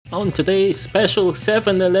On today's special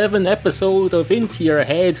 7-Eleven episode of Into Your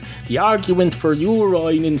Head, the argument for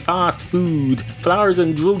urine in fast food, flowers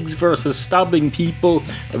and drugs versus stabbing people,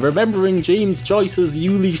 remembering James Joyce's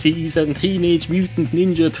Ulysses and Teenage Mutant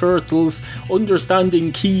Ninja Turtles,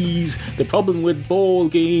 understanding keys, the problem with ball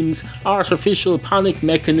games, artificial panic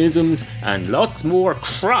mechanisms, and lots more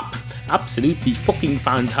crap. Absolutely fucking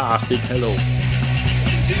fantastic. Hello.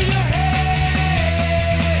 Into your head.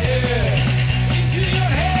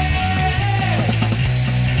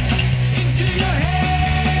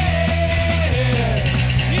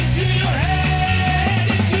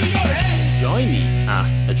 Join me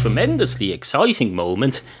at a tremendously exciting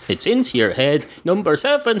moment. It's Into Your Head, number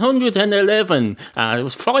 711. It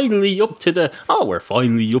was finally up to the... we're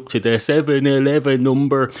finally up to the 711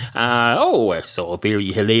 number. It's so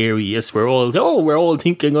very hilarious. We're all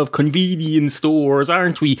thinking of convenience stores,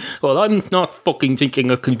 aren't we? Well, I'm not fucking thinking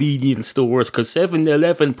of convenience stores, because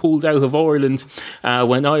 7-Eleven pulled out of Ireland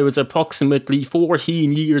when I was approximately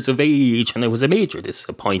 14 years of age, and it was a major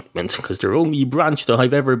disappointment, because their only branch that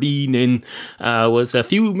I've ever been in was a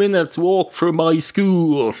few minutes walk from my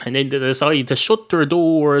school, and then they decided to shut their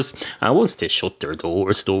doors. Once they shut their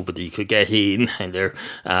doors, nobody could get in, and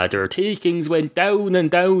their takings went down and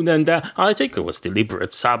down and down. I think it was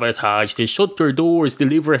deliberate sabotage. They shut their doors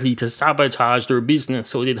deliberately to sabotage their business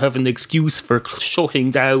so they'd have an excuse for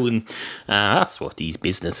shutting down. That's what these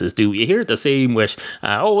businesses do. You hear the same with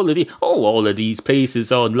all of these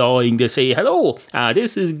places online. They say, hello,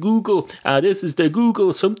 this is Google, this is the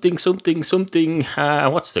Google something.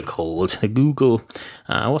 What's the code? A Google,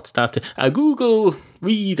 what's that? A Google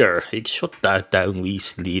Reader. They shut that down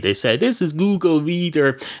recently. They said, this is Google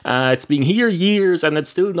Reader. It's been here years and it's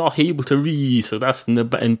still not able to read. So that's an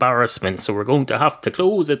embarrassment. So we're going to have to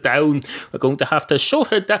close it down. We're going to have to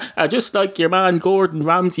shut it down. Just like your man Gordon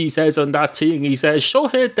Ramsay says on that thing. He says,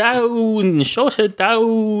 shut it down.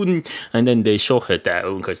 And then they shut it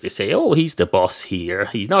down because they say, he's the boss here.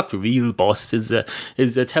 He's not the real boss.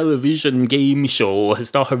 It's a television game show.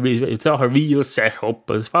 It's not a real setup.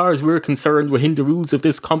 As far as we're concerned, within the rules of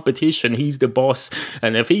this competition, he's the boss,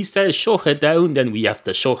 and if he says shut it down, then we have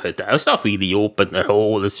to shut it down. It's not really open at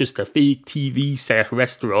all. It's just a fake TV set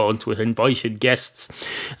restaurant with invited guests,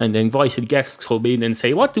 and the invited guests come in and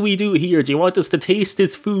say, what do we do here? Do you want us to taste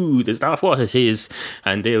this food? Is that what it is?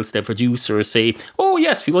 And the producers say, oh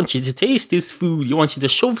yes, we want you to taste this food. You want you to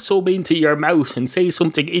shove some into your mouth and say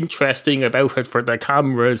something interesting about it for the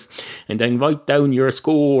cameras, and then write down your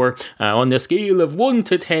score on a scale of 1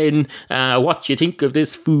 to 10, what you think of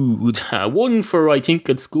this food. 1 for I think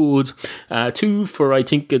it's good, 2 for I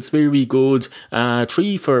think it's very good,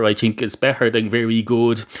 3 for I think it's better than very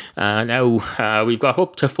good. Now we've got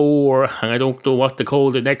up to 4, and I don't know what to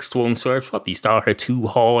call the next one, so I've probably started too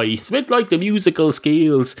high. It's a bit like the musical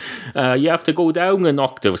scales. You have to go down an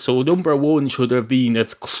octave. So number 1 should have been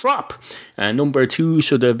it's crap, and number 2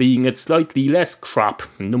 should have been it's slightly less crap,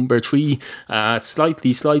 and number 3 it's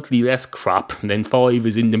slightly less crap, and then 5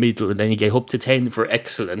 is in the middle, and then you get up to 10 for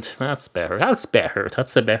excellent. That's better.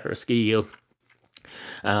 That's a better scale.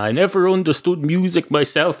 I never understood music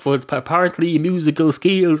myself, but apparently musical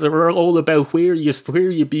scales are all about where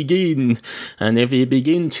you begin. And if you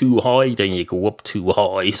begin too high, then you go up too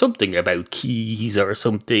high. Something about keys or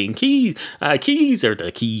something. Keys are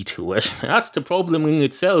the key to it. That's the problem in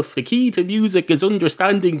itself. The key to music is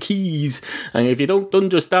understanding keys. And if you don't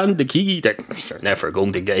understand the key, then you're never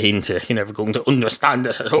going to get into it. You're never going to understand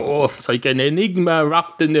it at all. It's like an enigma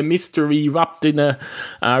wrapped in a mystery, wrapped in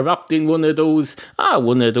one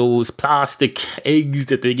of those plastic eggs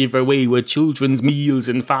that they give away with children's meals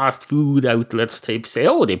and fast food outlets. They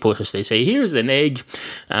say, here's an egg.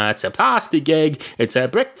 It's a plastic egg. It's a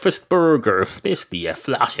breakfast burger. It's basically a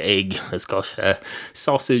flat egg. It's got a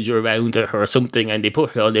sausage around it or something, and they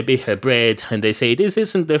put it on a bit of bread, and they say, this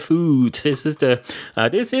isn't the food. This isn't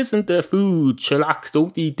the food. Chillax,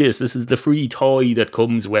 don't eat this. This is the free toy that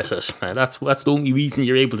comes with it. That's the only reason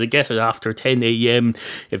you're able to get it after 10 a.m.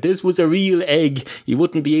 If this was a real egg, you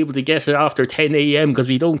wouldn't be able to get it after 10 a.m. because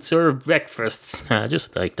we don't serve breakfasts.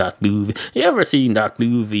 Just like that movie. You ever seen that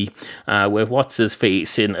movie with what's his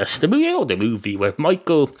face in it? The movie with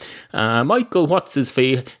Michael what's his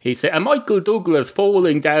face? He said, Michael Douglas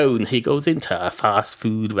falling down. He goes into a fast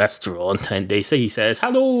food restaurant, and he says,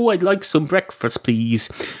 hello, I'd like some breakfast, please.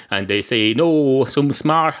 And they say, no, some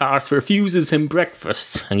smart ass refuses him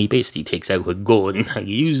breakfast. And he basically takes out a gun, and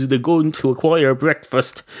he uses the gun to acquire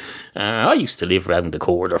breakfast. I used to live around round the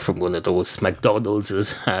corner from one of those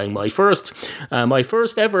McDonald's. My first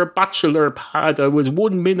ever bachelor pad. I was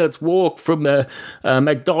 1 minute's walk from a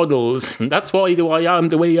McDonald's, and that's why I am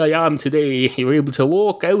the way I am today. You were able to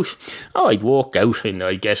walk out. Oh, I'd walk out and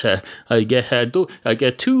I get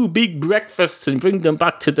 2 big breakfasts and bring them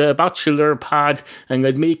back to the bachelor pad, and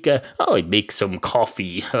I'd make some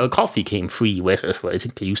coffee. Coffee came free with it. I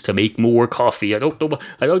think they used to make more coffee. I don't know.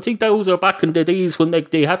 I don't think those are back in the days when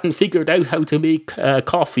they hadn't figured out how to make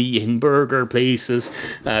coffee in burger places.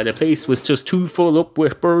 The place was just too full up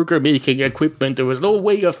with burger making equipment. There was no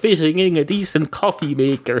way of fitting in a decent coffee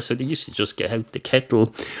maker, so they used to just get out the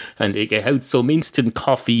kettle and they get out some instant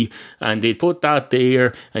coffee and they'd put that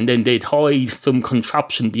there, and then they'd hide some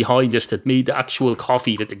contraption behind us that made the actual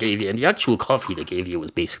coffee that they gave you. And the actual coffee they gave you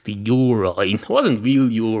was basically urine. It wasn't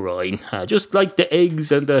real urine, just like the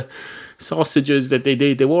eggs and the sausages that they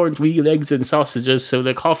did. They weren't real eggs and sausages, so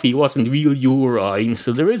the coffee wasn't real urine.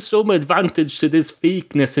 So there is some advantage to this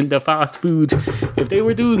fakeness in the fast food. If they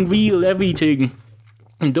were doing real everything,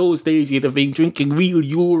 in those days, you'd have been drinking real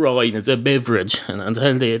urine as a beverage, and I'll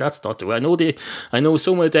tell you, that's not the way. I know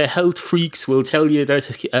some of the health freaks will tell you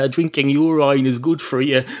that drinking urine is good for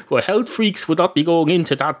you. Well, health freaks would not be going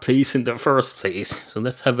into that place in the first place. So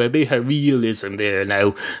let's have a bit of realism there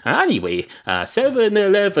now. Anyway,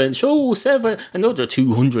 7-Eleven, show 7, another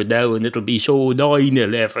 200 now, and it'll be show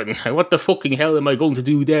 9-11. What the fucking hell am I going to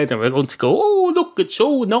do then? Am I going to go, oh, look at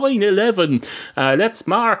show 9-11. Let's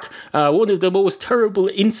mark one of the most terrible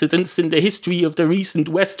incidents in the history of the recent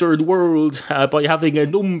Western world by having a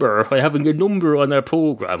number on our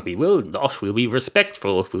program. We will not. We'll be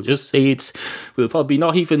respectful. We'll just say we'll probably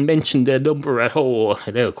not even mention the number at all.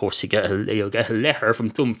 And then, of course, you'll get a letter from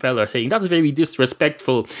some fella saying, that's very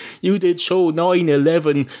disrespectful. You did show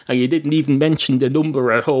 9-11 and you didn't even mention the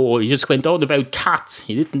number at all. You just went on about cats.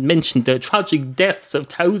 You didn't mention the tragic deaths of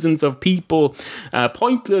thousands of people,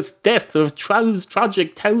 pointless deaths of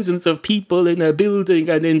tragic thousands of people in a building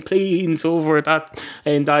and in planes over that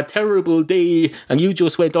terrible day, and you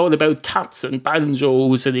just went on about cats and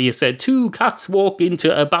banjos, and you said 2 cats walk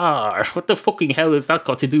into a bar. What the fucking hell has that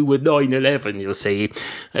got to do with 9/11? You'll say,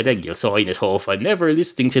 and then you'll sign it off. I'm never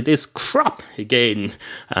listening to this crap again.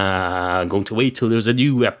 I'm going to wait till there's a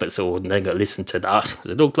new episode and then I'll listen to that.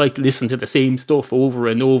 I don't like to listen to the same stuff over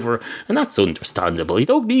and over, and that's understandable. You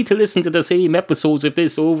don't need to listen to the same episodes of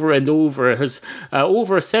this over and over. There's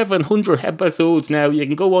over 700 episodes now. You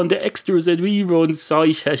can go on the extras and reruns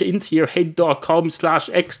site at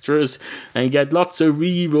intoyourhead.com/extras and get lots of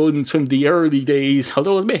reruns from the early days,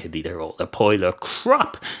 although admittedly they're all a pile of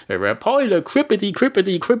crap. They're a pile of crippity crap,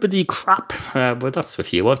 but that's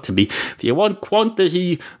if you want to be. If you want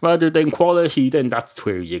quantity rather than quality, then that's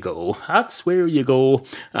where you go.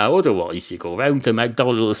 Otherwise you go round to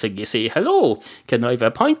McDonald's and you say, hello, can I have a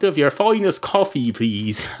pint of your finest coffee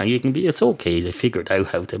please? And you can be, it's okay, I figured out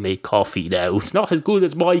how to make coffee now. It's not as good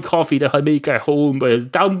as my coffee that I make at home, but it's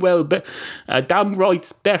damn right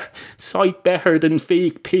sight better than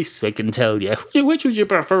fake piss, I can tell you. Which would you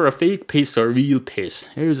prefer, a fake piss or real piss?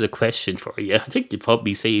 Here's a question for you. I think you'd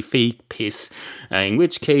probably say fake piss, in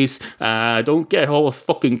which case, don't get all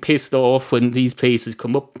fucking pissed off when these places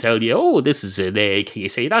come up and tell you, oh, this is an egg. You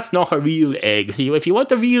say, that's not a real egg. If you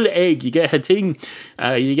want a real egg, you get a thing,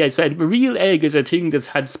 a real egg is a thing that's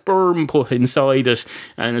had sperm put inside it,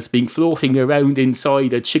 and it's been floating around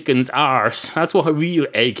inside a chicken's arse. That's what a real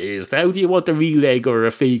egg is. How do you want a real egg or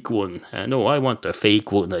a fake one? No, I want a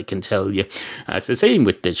fake one, I can tell you. It's the same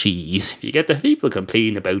with the cheese. You get the people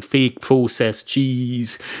complain about fake processed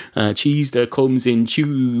cheese that comes in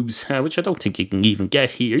tubes, which I don't think you can even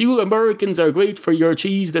get here. You Americans are great for your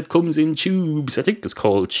cheese that comes in tubes. I think it's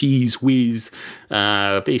called Cheese Whiz.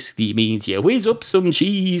 Basically means you whiz up some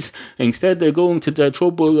cheese instead of going to the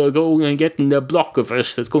trouble of going and getting a block of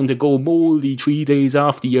it that's going to go mouldy 3 days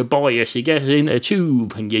after you buy it. You get it in a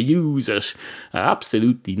tube and you use it.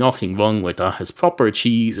 Absolutely nothing wrong with that. It's proper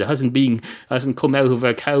cheese. It hasn't come out of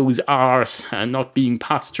a cow's arse and not being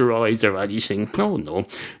pasteurized or anything. No.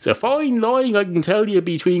 It's a fine line, I can tell you,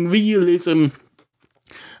 between realism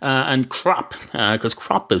and crap, because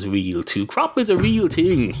crap is real too. Crap is a real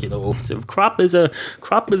thing, you know. So crap is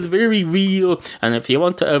very real, and if you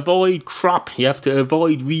want to avoid crap, you have to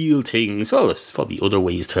avoid real things. Well, there's probably other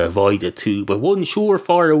ways to avoid it too, but one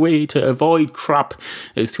surefire way to avoid crap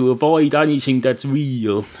is to avoid anything that's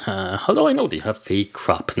real. Although I know they have fake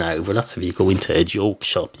crap now, but that's if you go into a joke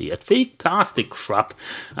shop. You get fake plastic crap,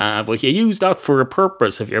 but you use that for a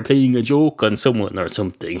purpose if you're playing a joke on someone or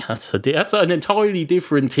something. That's an entirely different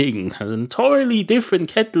different thing, an entirely different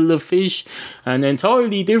kettle of fish, an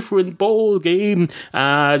entirely different ball game,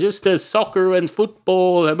 just as soccer and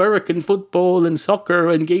football, American football and soccer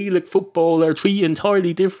and Gaelic football are three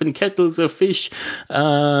entirely different kettles of fish.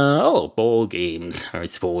 Ball games, I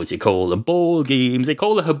suppose you call them ball games. They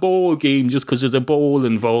call it a ball game just because there's a ball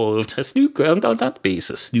involved. A snooker, on that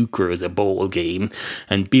basis, snooker is a ball game,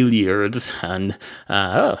 and billiards, and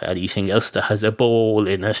anything else that has a ball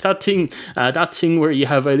in it. That thing where you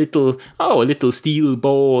have a little steel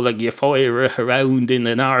ball, like you fire it around in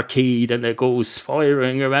an arcade, and it goes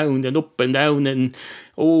firing around and up and down and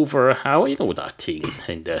over. How you know that thing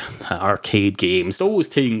in the arcade games?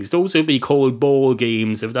 Those would be called ball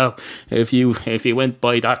games if you went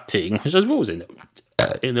by that thing. I suppose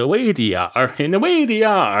in a way they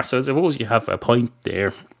are. So I suppose you have a point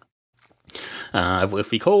there.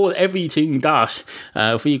 If we call everything that,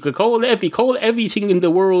 if we call everything in the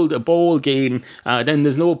world a ball game, then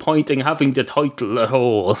there's no point in having the title at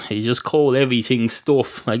all. You just call everything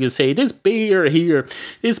stuff. Like I say, this beer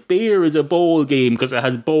is a ball game because it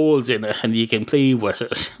has balls in it and you can play with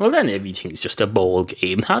it. Well, then everything's just a ball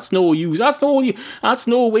game. That's no use. That's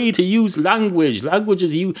no way to use language.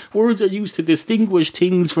 Words are used to distinguish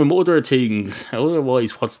things from other things.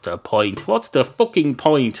 Otherwise, what's the point? What's the fucking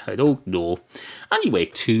point? I don't know. Anyway,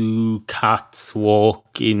 two cats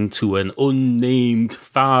walk into an unnamed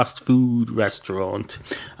fast food restaurant.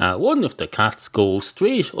 One of the cats goes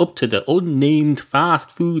straight up to the unnamed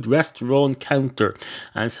fast food restaurant counter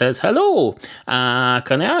and says, "Hello,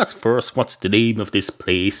 can I ask first what's the name of this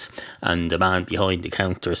place?" And the man behind the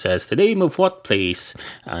counter says, "The name of what place?"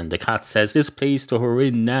 And the cat says, "This place that we're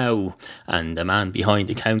in now." And the man behind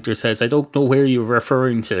the counter says, "I don't know where you're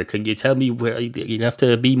referring to. Can you tell me where? You'll have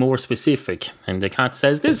to be more specific." And the cat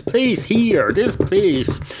says, "This place here, this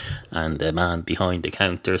place." And the man behind the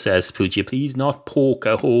counter says, "Could you please not poke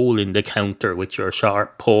a hole in the counter with your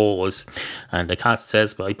sharp paws?" And the cat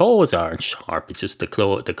says, "My paws aren't sharp, it's just the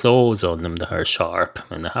claws on them that are sharp,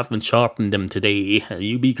 and I haven't sharpened them today.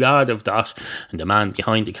 You be glad of that." And the man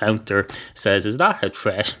behind the counter says, "Is that a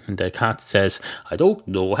threat?" And the cat says, "I don't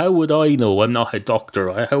know. How would I know? I'm not a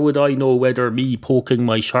doctor. How would I know whether me poking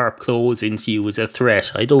my sharp claws into you is a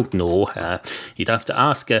threat? I don't know. You'd have to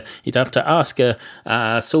ask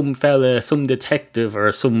some fella, some detective,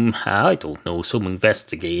 or some some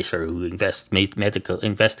investigator who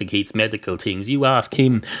investigates medical things. You ask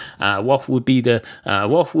him what would be the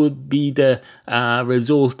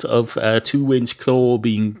result of a 2-inch claw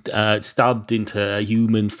being stabbed into a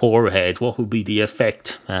human forehead. What would be the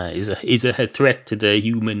effect? Is it a threat to the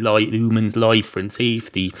human's life and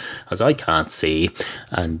safety? As I can't say."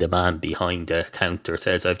 And the man behind the counter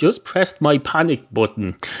says, "I've just pressed my panic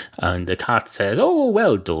button." And the cat says, "Oh,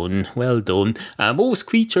 well done. Most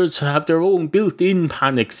creatures have their own built-in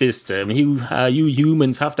panic system. You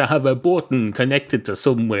humans have to have a button connected to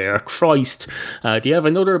somewhere. Christ, do you have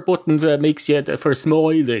another button that makes you for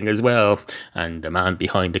smiling as well?" And the man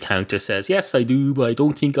behind the counter says, "Yes, I do, but I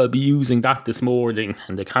don't think I'll be using that this morning."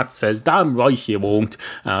 And the cat says, "Damn right you won't.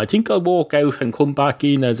 I think I'll walk out and come back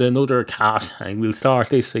in as another cat, and we'll start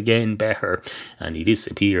this again better." And he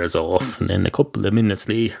disappears off. And then a couple of minutes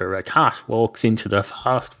later, a cat walks into the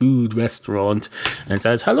fast food restaurant and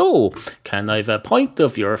says, "Hello, can I have a pint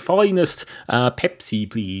of your finest Pepsi,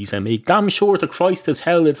 please? And make damn sure to Christ as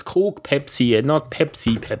hell it's Coke Pepsi and not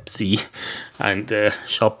Pepsi." And the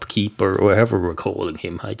shopkeeper, or whatever we're calling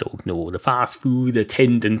him, I don't know, the fast food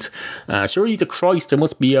attendant, surely to Christ there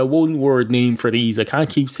must be a one-word name for these. I can't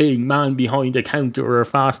keep saying man behind the counter or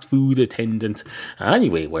fast food attendant.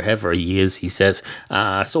 Anyway, wherever he is, he says,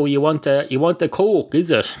 "So you want a Coke,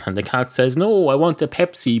 is it?" And the cat says, "No, I want a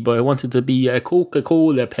Pepsi, but I want it to be a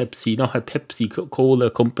Coca-Cola Pepsi, not a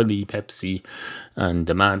Pepsi-Cola company Pepsi." And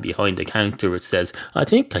the man behind the counter says, "I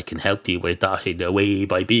think I can help you with that in a way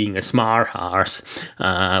by being a smart arse,"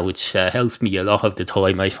 which helps me a lot of the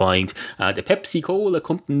time, I find. The Pepsi-Cola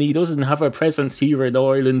company doesn't have a presence here in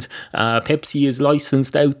Ireland. Pepsi is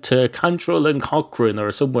licensed out to Cantrell and Cochrane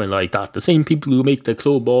or somewhere like that, the same people who make the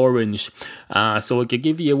Club Orange. So I could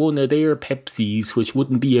give you one of their Pepsis, which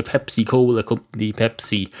wouldn't be a Pepsi-Cola company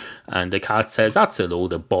Pepsi. And the cat says, "That's a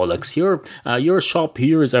load of bollocks. Your shop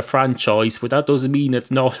here is a franchise, but that doesn't doesn't mean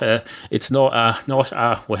it's not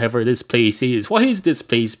whatever this place is. What is this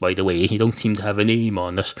place, by the way? You don't seem to have a name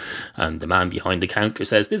on it. And the man behind the counter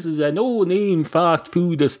says, this is a no-name fast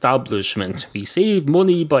food establishment. We save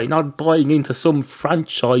money by not buying into some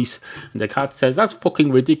franchise. And the cat says, that's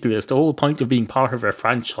fucking ridiculous. The whole point of being part of a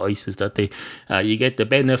franchise is that you get the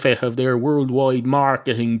benefit of their worldwide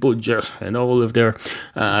marketing budget and all of their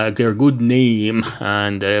good name.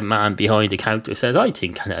 And the man behind the counter says, I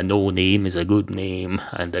think a no-name is a good name.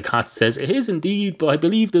 And the cat says, it is indeed, but I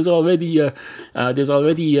believe there's already a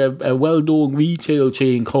well-known retail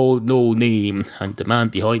chain called No Name. And the man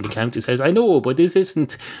behind the counter says, I know, but this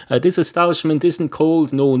establishment isn't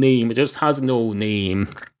called No Name. It just has no name.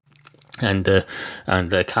 And the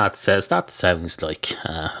cat says, that sounds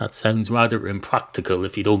rather impractical,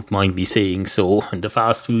 if you don't mind me saying so. And the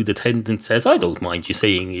fast food attendant says, I don't mind you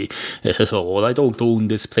saying it at all. I don't own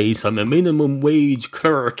this place. I'm a minimum wage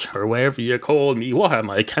clerk, or whatever you call me. What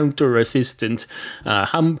am I? Counter assistant.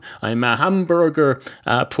 I'm a hamburger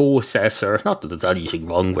processor. Not that there's anything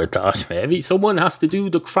wrong with that. Maybe someone has to do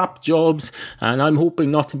the crap jobs, and I'm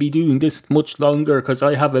hoping not to be doing this much longer because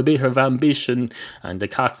I have a bit of ambition. And the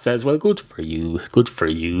cat says, well, good for you.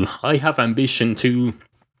 I have ambition too.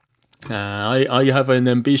 I have an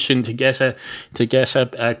ambition to get a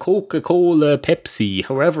Coca-Cola Pepsi,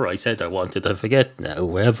 however I said I wanted. I forget now,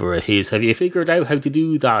 wherever it is. Have you figured out how to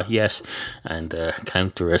do that yet? And the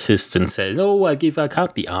counter assistant says, no, I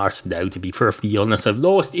can't be arsed now, to be perfectly honest. I've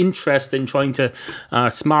lost interest in trying to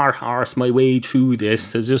smart arse my way through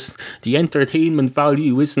this. There's just, the entertainment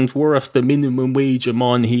value isn't worth the minimum wage I'm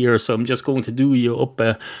on here, so I'm just going to do you up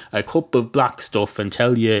a cup of black stuff and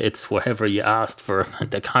tell you it's whatever you asked for. And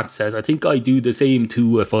the cat says, I think I'd do the same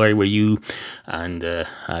too if I were you. And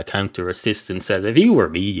counter assistant says, if you were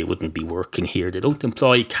me, you wouldn't be working here. They don't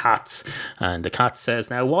employ cats. And the cat says,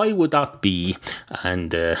 now why would that be?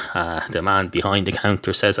 And the man behind the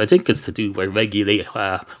counter says, I think it's to do with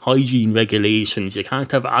hygiene regulations. You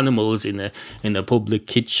can't have animals in a public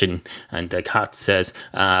kitchen. And the cat says,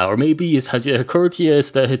 or maybe has it occurred to you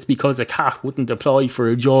that it's because a cat wouldn't apply for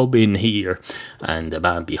a job in here? And the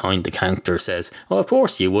man behind the counter says, well, of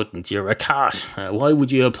course you wouldn't. You're a cat. Why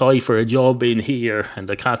would you apply for a job in here? And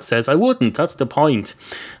the cat says, I wouldn't. That's the point.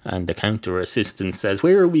 And the counter assistant says,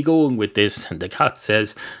 where are we going with this? And the cat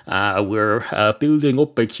says, we're building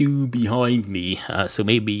up a queue behind me. So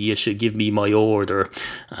maybe you should give me my order.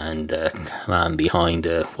 And the man behind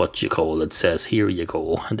says, here you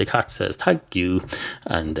go. And the cat says, thank you.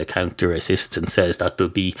 And the counter assistant says, that'll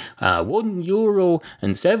be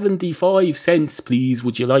 €1.75, please.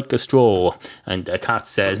 Would you like a straw? And the cat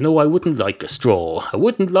says, no, I wouldn't like a straw.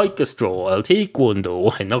 I'll take one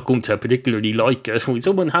though. I'm not going to particularly like it. When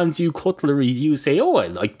someone hands you cutlery, you say, oh, I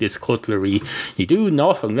like this cutlery. You do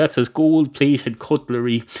not unless it's gold-plated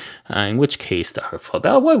cutlery. In which case,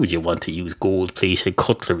 why would you want to use gold-plated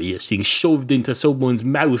cutlery? It's being shoved into someone's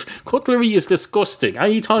mouth. Cutlery is disgusting.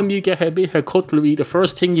 Anytime you get a bit of cutlery, the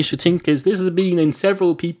first thing you should think is, this has been in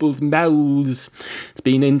several people's mouths.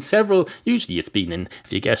 Usually it's been in,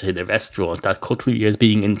 if you get in a restaurant, that cutlery is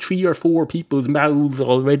being in 3 or 4 people's mouths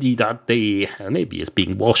already that day. Maybe it's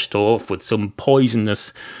being washed off with some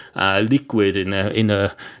poisonous liquid in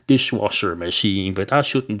a dishwasher machine, but that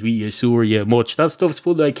shouldn't reassure you much. That stuff's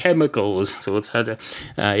full of chemicals, so it's had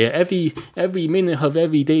every minute of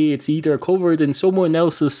every day it's either covered in someone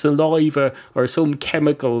else's saliva or some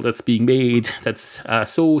chemical that's being made that's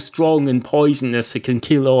so strong and poisonous it can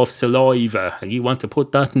kill off saliva, and you want to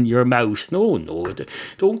put that in your mouth. No,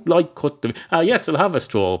 don't like cutlery. Yes, I'll have a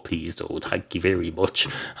straw, please, though. Thank you very much.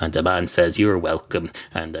 And the man says, you're welcome.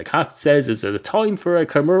 And the cat says, is it a time for a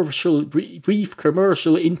brief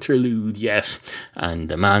commercial interlude yet? And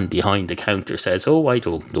the man behind the counter says, oh, I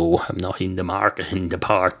don't know. I'm not in the marketing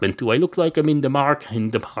department. Do I look like I'm in the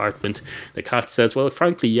marketing department? The cat says, well,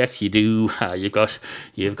 frankly, yes, you do. You've got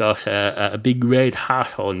a big red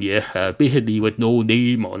hat on you, admittedly with no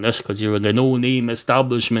name on it, because you're in a no-name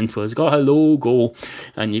establishment, but it's got a logo,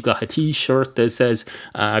 and you've got a t-shirt that says,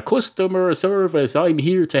 customer service, I'm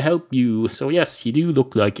here to help you. So yes, you do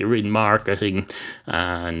look like you're in marketing.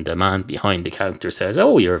 And the man behind the counter says,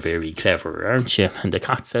 oh, you're very clever, aren't you? And the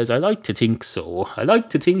cat says, I like to think so.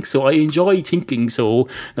 I enjoy thinking so.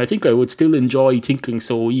 And I think I would still enjoy thinking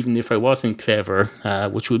so even if I wasn't clever,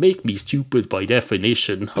 which would make me stupid by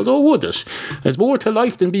definition. Although would it? There's more to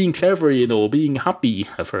life than being clever, being happy,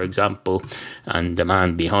 for example. And the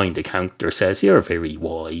man behind the counter says, you're very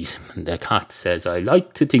wise. And the cat says, I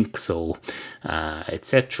like to think so,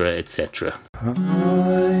 etc., etc.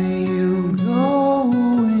 Are you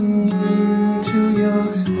going into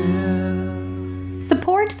your head?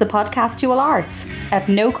 Support the Podcastual Arts at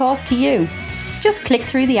no cost to you. Just click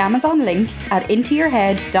through the Amazon link at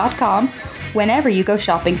intoyourhead.com whenever you go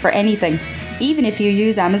shopping for anything, even if you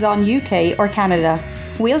use Amazon UK or Canada.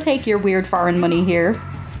 We'll take your weird foreign money here.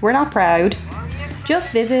 We're not proud.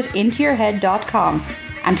 Just visit intoyourhead.com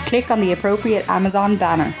and click on the appropriate Amazon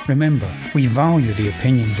banner. Remember, we value the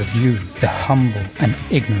opinions of you, the humble and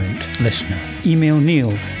ignorant listener. Email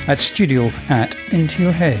Neil at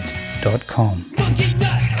studio@intoyourhead.com. Funky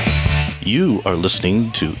nuts. You are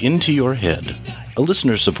listening to Into Your Head, a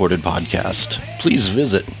listener-supported podcast. Please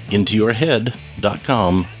visit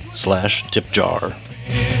intoyourhead.com/tipjar.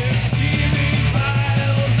 Steaming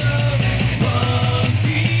piles of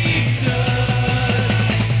funky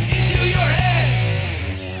nuts into your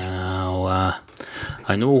head. Now,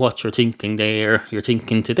 I know what you're thinking there. You're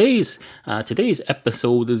thinking today's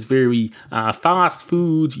episode is very fast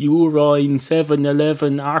food, urine,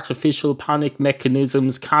 7-Eleven, artificial panic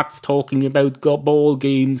mechanisms, cats talking about ball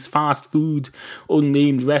games, fast food,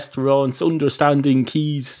 unnamed restaurants, understanding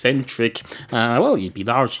keys centric. Well, you'd be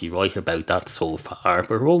largely right about that so far.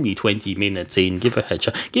 We're only 20 minutes in. Give it a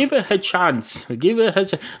chance.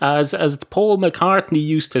 As Paul McCartney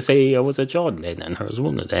used to say, or was it John Lennon, or was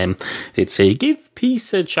one of them? They'd say, give peace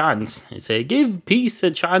a chance. They say, give peace a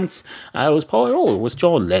chance. It was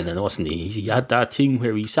John Lennon, wasn't he? He had that thing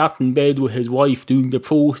where he sat in bed with his wife doing the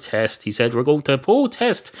protest. He said, we're going to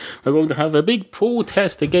protest. We're going to have a big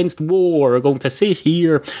protest against war. We're going to sit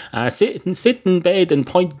here, sit in bed and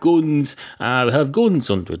point guns. We'll have guns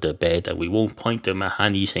under the bed and we won't point them at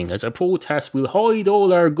anything. As a protest, we'll hide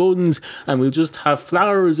all our guns and we'll just have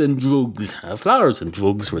flowers and drugs. Flowers and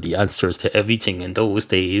drugs were the answers to everything in those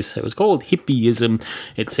days. It was called hippieism.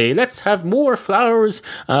 It'd say, let's have more flowers,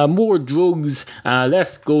 more drugs,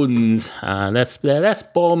 less guns, less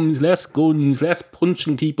bombs, less guns, less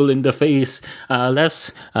punching people in the face,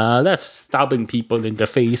 less stabbing people in the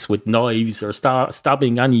face with knives or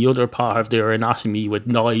stabbing any other part of their anatomy with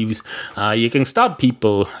knives. You can stab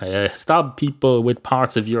people with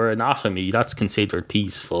parts of your anatomy. That's considered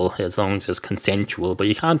peaceful as long as it's consensual, but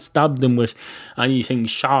you can't stab them with anything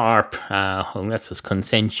sharp unless it's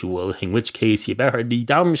consensual, in which case you better be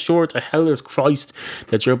damn sure to hell is Christ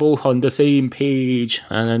that you're both on the same page.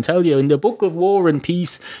 And I tell you, in the Book of War and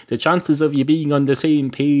Peace, the chances of you being on the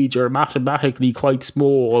same page are mathematically quite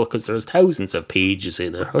small because there's thousands of pages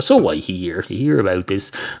in it, or so I hear. You hear about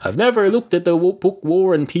this. I've never looked at the book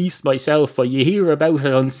War and Peace myself, but you hear about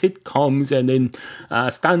it on sitcoms and in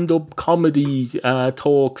stand-up comedy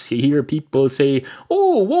talks. You hear people say,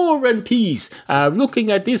 oh, War and Peace,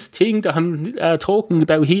 looking at this thing that I'm talking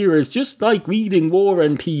about here is just like reading War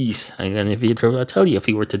and Peace. And if you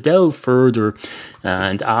were to delve further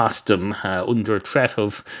and ask them under threat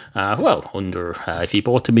of, if you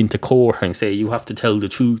brought them into court and say, you have to tell the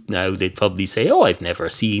truth now, they'd probably say, oh, I've never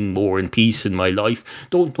seen War and Peace in my life,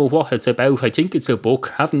 don't know what it's about, I think it's a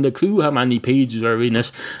book, haven't a clue how many pages are in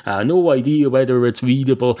it, no idea whether it's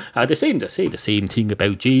readable. They say the same thing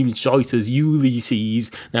about James Joyce's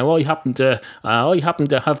Ulysses. Now, I happen to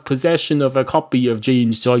have possession of a copy of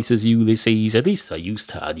James Joyce's Ulysses, at least I used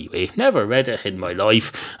to anyway. Never read it in my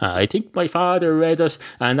life. I think my father read it,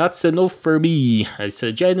 and that's enough for me. It's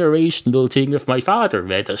a generational thing. If my father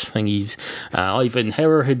read it, and I've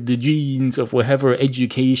inherited the genes of whatever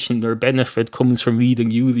education or benefit comes from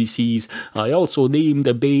reading Ulysses. I also named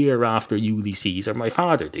a bear after Ulysses, or my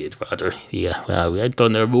father did, rather. Yeah, we went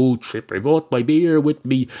on a road trip. I brought my bear with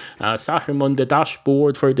me, sat him on the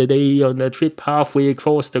dashboard for the day on a trip halfway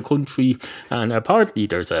across the country, and apparently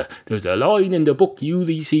there's a line in the book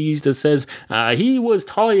Ulysses that says he was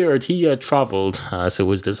tired, he had travelled, so it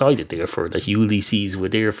was decided therefore that Ulysses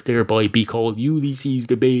would thereby be called Ulysses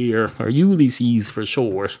the Bear, or Ulysses for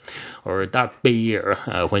short, or that bear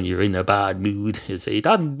when you're in a bad mood. You say,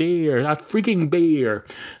 that bear, that freaking bear.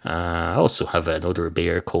 I also have another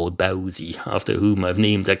bear called Bowsy, after whom I've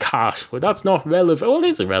named a cat, but that's not relevant. Well, it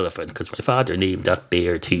is irrelevant because my father named that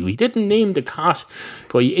bear too. He didn't name the cat,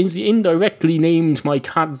 but he indirectly named my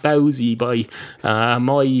cat Bowsy by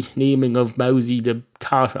my naming of Bowsy the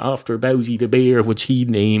cat after Bowsy the bear, which he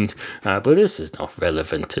named, but this is not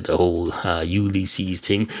relevant to the whole Ulysses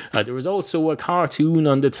thing. There was also a cartoon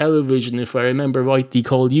on the television, if I remember rightly,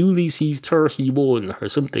 called Ulysses 31 or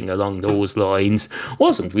something along those lines.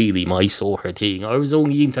 Wasn't really my sort of thing. I was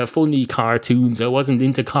only into funny cartoons. I wasn't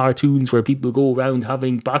into cartoons where people go around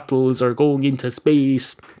having battles or going into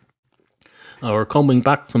space. or coming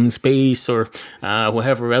back from space, or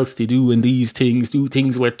whatever else they do in these things, do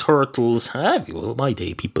things with turtles. My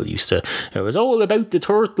day, people used to, it was all about the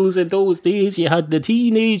turtles in those days. You had the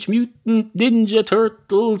Teenage Mutant Ninja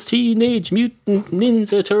Turtles, Teenage Mutant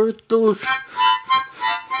Ninja Turtles.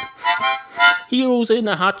 Heroes in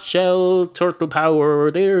a hot shell, turtle power,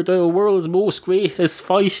 they're the world's most greatest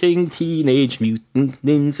fighting Teenage Mutant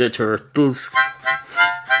Ninja Turtles.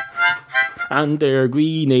 And their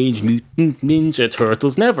Green Age Mutant Ninja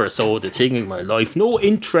Turtles. Never saw the thing in my life. No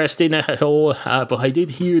interest in it at all. But I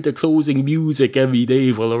did hear the closing music every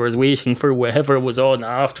day while I was waiting for whatever was on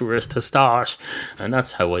afterwards to start. And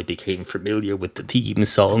that's how I became familiar with the theme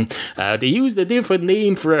song. They used a different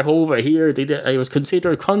name for it over here. It was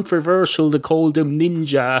considered controversial to call them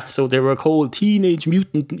Ninja. So they were called Teenage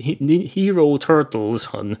Mutant Hero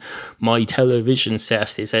Turtles on my television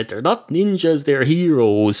set. They said they're not ninjas, they're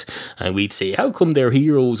heroes. And we'd say, how come they're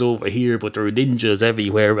heroes over here but they're ninjas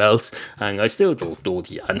everywhere else? And I still don't know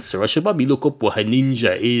the answer. I should probably look up what a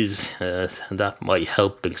ninja is. That might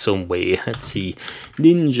help in some way. Let's see.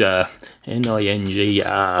 Ninja.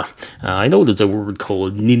 Ninja. I know there's a word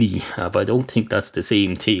called ninny, but I don't think that's the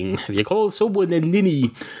same thing. If you call someone a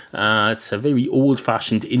ninny, it's a very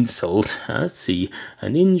old-fashioned insult. Let's see. A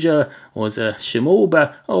ninja was a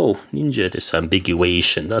shimoba. Oh, ninja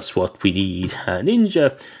disambiguation. That's what we need. A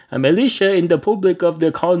ninja, a militia in the Republic of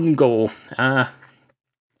the Congo.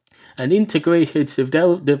 An integrated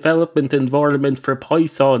development environment for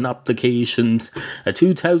Python applications. A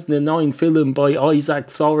 2009 film by Isaac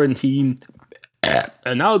Florentine.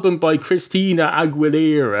 An album by Christina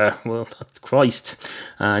Aguilera. Well, that's Christ.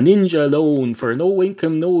 Ninja loan for no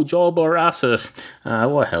income, no job or asset.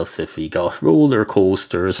 What else have we got? Roller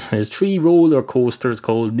coasters. There's 3 roller coasters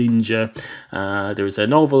called Ninja. There's a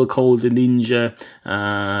novel called The Ninja.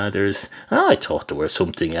 I thought there was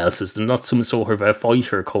something else. Is there not some sort of a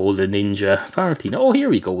fighter called a ninja? Apparently, no. Oh, here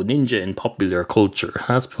we go. Ninja in popular culture.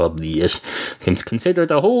 That's probably it. It's considered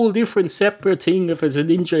a whole different separate thing if it's a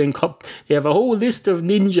ninja in you have a whole list of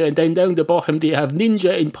ninja, and then down the bottom they have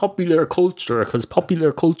ninja in popular culture, because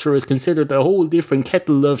popular culture is considered a whole different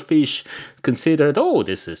kettle of fish. Considered,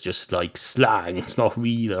 this is just like slang, it's not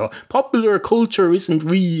real. Popular culture isn't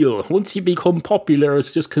real. Once you become popular,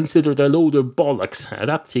 it's just considered a load of bollocks.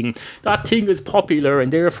 That thing is popular,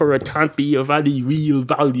 and therefore it can't be of any real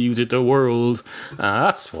value to the world.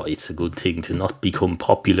 That's why it's a good thing to not become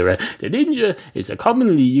popular. The ninja is a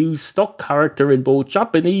commonly used stock character in both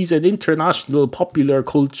Japanese and international popular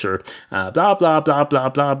culture. Blah blah blah blah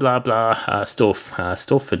blah blah blah.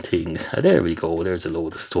 Stuff and things. There we go. There's a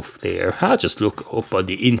load of stuff there. Just look up on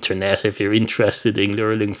the internet if you're interested in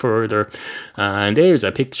learning further. And there's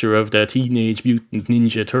a picture of the Teenage Mutant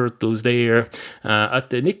Ninja Turtles there at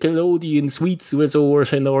the Nickelodeon Suites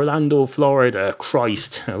Resort in Orlando, Florida.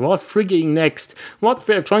 Christ, what frigging next? What,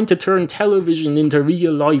 they're trying to turn television into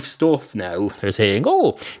real life stuff now. They're saying,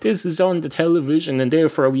 this is on the television and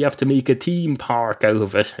therefore we have to make a theme park out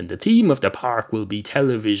of it. And the theme of the park will be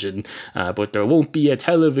television, but there won't be a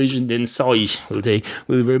television in sight.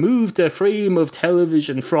 We'll remove the frame of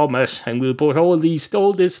television from it, and we'll put all this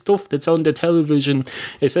stuff that's on the television.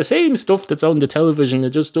 It's the same stuff that's on the television,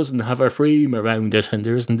 it just doesn't have a frame around it, and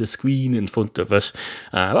there isn't a screen in front of it.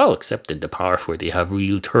 Except in the part where they have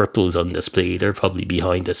real turtles on display, they're probably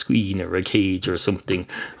behind a screen or a cage or something.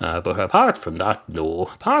 But apart from that,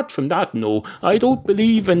 no. I don't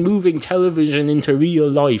believe in moving television into real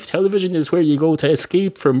life. Television is where you go to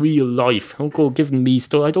escape from real life. Don't go giving me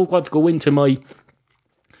stuff. I don't want to go into my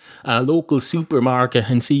local supermarket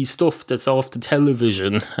and see stuff that's off the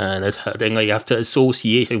television, and then I have to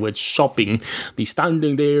associate it with shopping. Be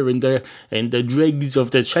standing there in the dregs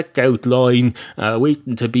of the checkout line,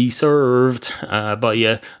 waiting to be served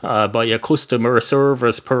by a customer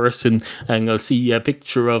service person, and I'll see a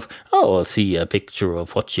picture of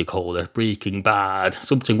what you call it, Breaking Bad,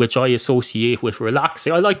 something which I associate with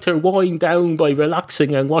relaxing. I like to wind down by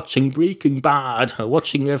relaxing and watching Breaking Bad,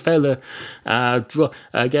 watching a fella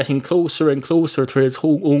getting closer and closer to his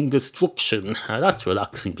own destruction. That's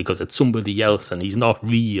relaxing because it's somebody else and he's not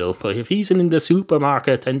real. But if he's in the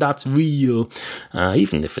supermarket, then that's real.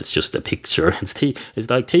 Even if it's just a picture. It's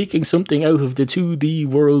like taking something out of the 2D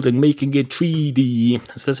world and making it 3D.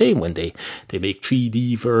 It's the same when they make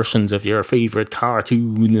 3D versions of your favourite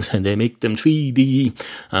cartoons, and they make them 3D,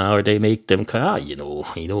 or they make them, you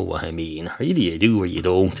know what I mean. Either you do or you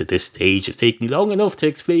don't at this stage. It's taking long enough to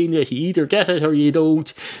explain it. You either get it or you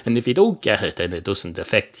don't. And if you don't get it, then it doesn't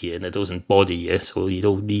affect you and it doesn't bother you, so you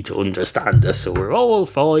don't need to understand us. So we're all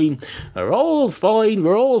fine. We're all fine.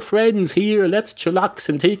 We're all friends here. Let's chillax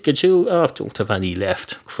and take a chill. Oh, don't have any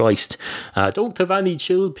left. Christ. Don't have any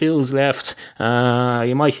chill pills left.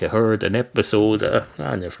 You might have heard an episode.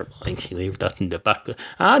 Never mind. You leave that in the back.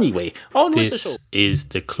 Anyway, on with the show. This is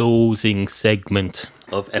the closing segment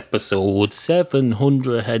of episode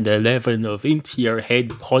 711 of Into Your Head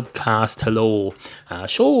podcast. Hello.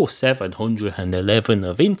 Show 711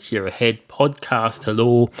 of Into Your Head podcast.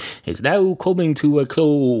 Hello is now coming to a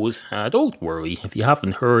close. Don't worry if you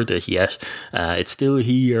haven't heard it yet. It's still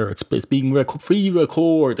here. It's being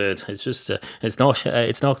pre-recorded. It's just it's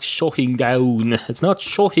not shutting down. It's not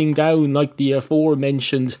shutting down like the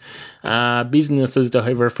aforementioned businesses that I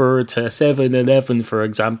referred to, 7-Eleven for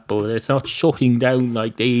example. It's not shutting down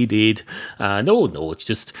like they did. No, it's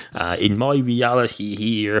just in my reality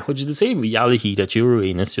here, which is the same reality that you're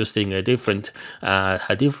in. It's just in a different let's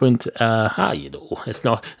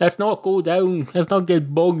not go down, let's not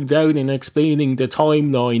get bogged down in explaining the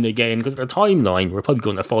timeline again, because the timeline we're probably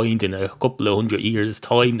going to find in a couple of 100 years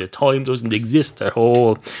time, the time doesn't exist at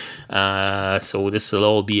all. So this will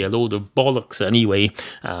all be a load of bollocks anyway.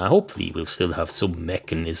 Hopefully we'll still have some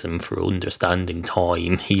mechanism for understanding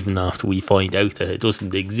time even after we find out that it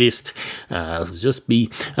doesn't exist. It'll just be,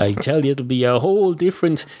 I can tell you, there'll be a whole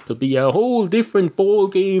different ball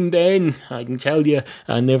game then, I can tell you.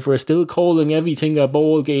 And if we're still calling everything a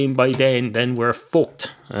ball game by then we're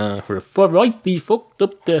fucked. We're rightly fucked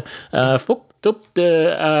up the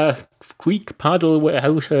creek paddle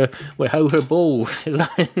without her bow. Is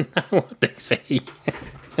that what they say?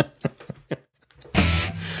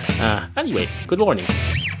 Anyway, good morning.